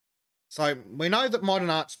So we know that modern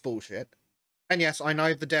art's bullshit. And yes, I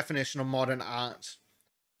know the definition of modern art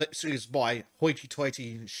that's used by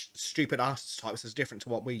hoity-toity stupid artist types is different to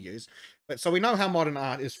what we use. But so we know how modern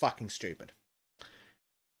art is fucking stupid.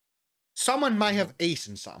 Someone may have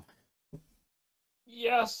eaten some.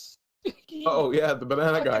 Yes. Oh yeah, the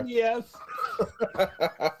banana guy. Yes.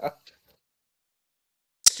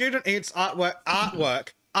 Student eats artwork.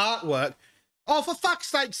 Oh, for fuck's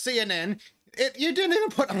sake, CNN. You didn't even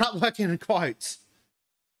put artwork in quotes.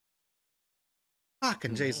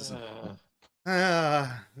 Fucking Jesus.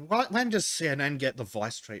 When does CNN get the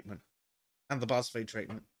Vice treatment? And the BuzzFeed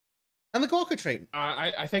treatment? And the Gawker treatment?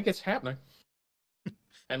 I think it's happening.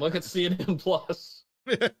 And look at CNN Plus.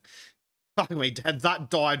 Fuck me, Dad. That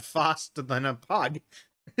died faster than a pug.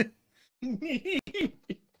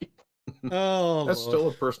 Oh, that's still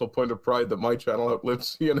a personal point of pride that my channel outlived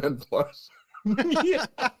CNN Plus. Yeah.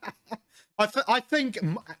 I think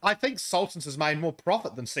Sultans has made more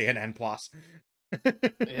profit than CNN Plus.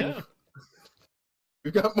 Yeah.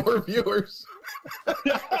 We've got more viewers.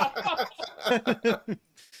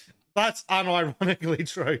 That's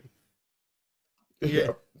unironically true.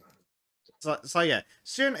 Yeah. So yeah,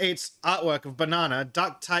 student eats artwork of banana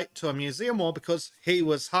duct taped to a museum wall because he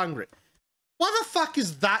was hungry. Why the fuck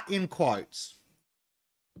is that in quotes?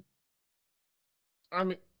 I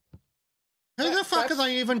mean, who the fuck are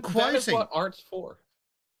they even quoting? That is what art's for.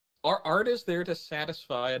 Our art is there to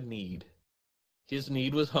satisfy a need. His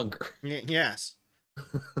need was hunger. Yes.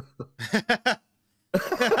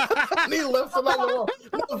 And he left it on the wall.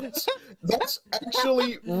 No, that's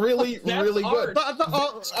actually really good.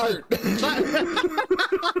 That's art.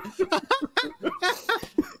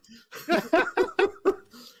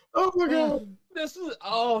 Oh my god. This is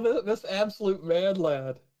this absolute mad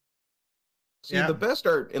lad. See, the best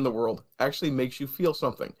art in the world actually makes you feel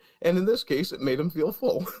something. And in this case, it made him feel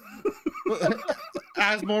full.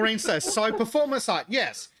 As Maureen says, so performance art.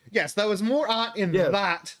 Yes, there was more art in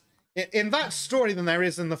that story than there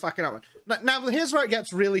is in the fucking other one. Now, here's where it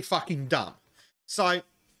gets really fucking dumb. So,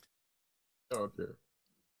 oh dear.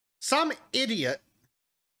 Some idiot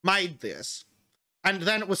made this, and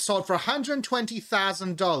then it was sold for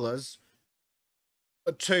 $120,000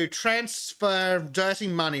 to transfer dirty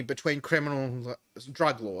money between criminal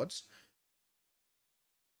drug lords.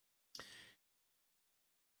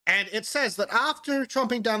 And it says that after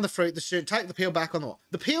chomping down the fruit, the student take the peel back on the wall.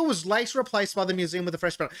 The peel was later replaced by the museum with a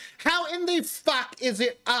fresh banana. How in the fuck is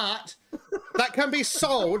it art that can be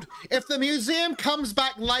sold if the museum comes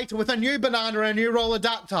back later with a new banana and a new roll of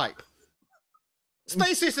duct tape?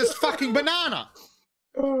 Theseus is fucking banana.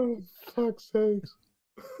 Oh, fuck's sakes.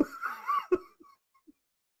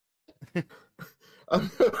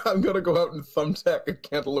 I'm gonna go out and thumbtack a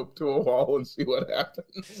cantaloupe to a wall and see what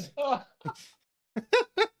happens.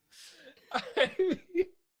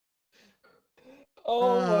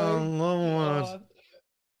 Oh my Lord. God.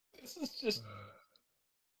 This is just...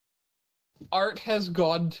 Art has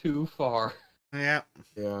gone too far. Yeah.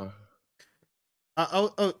 Yeah.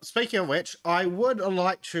 Speaking of which, I would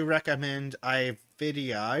like to recommend a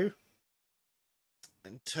video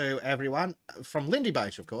to everyone from Lindy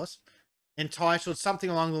Beach, of course, entitled something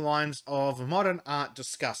along the lines of "Modern Art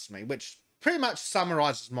Disgusts Me," which pretty much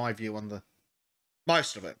summarizes my view on the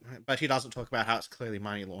most of it, but he doesn't talk about how it's clearly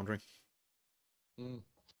money laundering.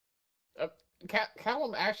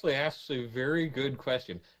 Callum actually asks a very good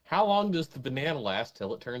question. How long does the banana last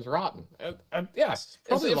till it turns rotten? Yes,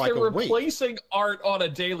 probably if like they're a week. Replacing art on a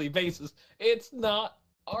daily basis. It's not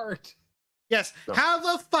art. Yes, no. How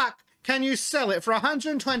the fuck can you sell it for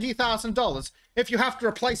 $120,000 if you have to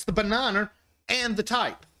replace the banana and the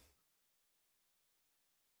tape?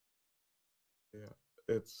 Yeah,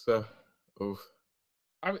 it's oof.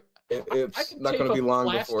 I mean, it's not going to be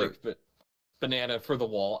long before. Banana for the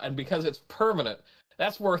wall, and because it's permanent,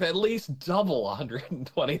 that's worth at least double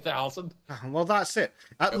 120,000. Well, that's it.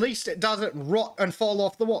 At least it doesn't rot and fall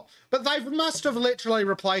off the wall. But they must have literally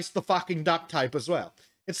replaced the fucking duct tape as well.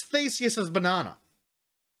 It's Theseus's banana.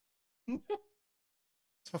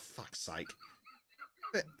 For fuck's sake.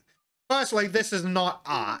 Firstly, this is not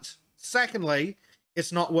art. Secondly,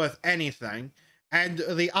 it's not worth anything. And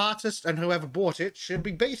the artist and whoever bought it should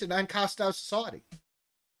be beaten and cast out of society.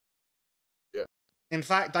 Yeah. In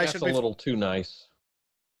fact, they should be... That's a little too nice.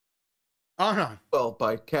 Oh, no. Well,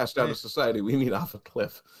 by cast out of society, we mean off a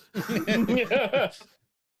cliff.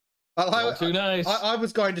 Well, too nice. I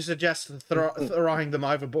was going to suggest throwing them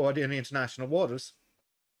overboard in international waters.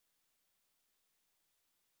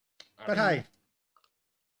 But hey.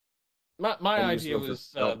 My idea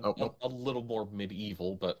was a little more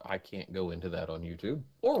medieval, but I can't go into that on YouTube.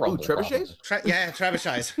 Or Rumble. Trebuchets? Yeah,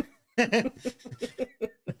 trebuchets.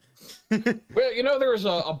 Well, you know, there was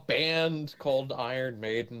a band called Iron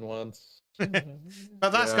Maiden once.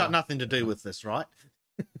 But that's got nothing to do with this, right?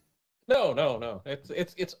 No.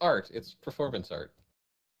 It's art. It's performance art.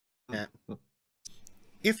 Yeah.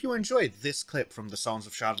 If you enjoyed this clip from the Songs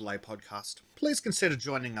of Chardonnay podcast, please consider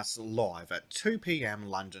joining us live at 2 p.m.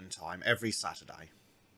 London time every Saturday.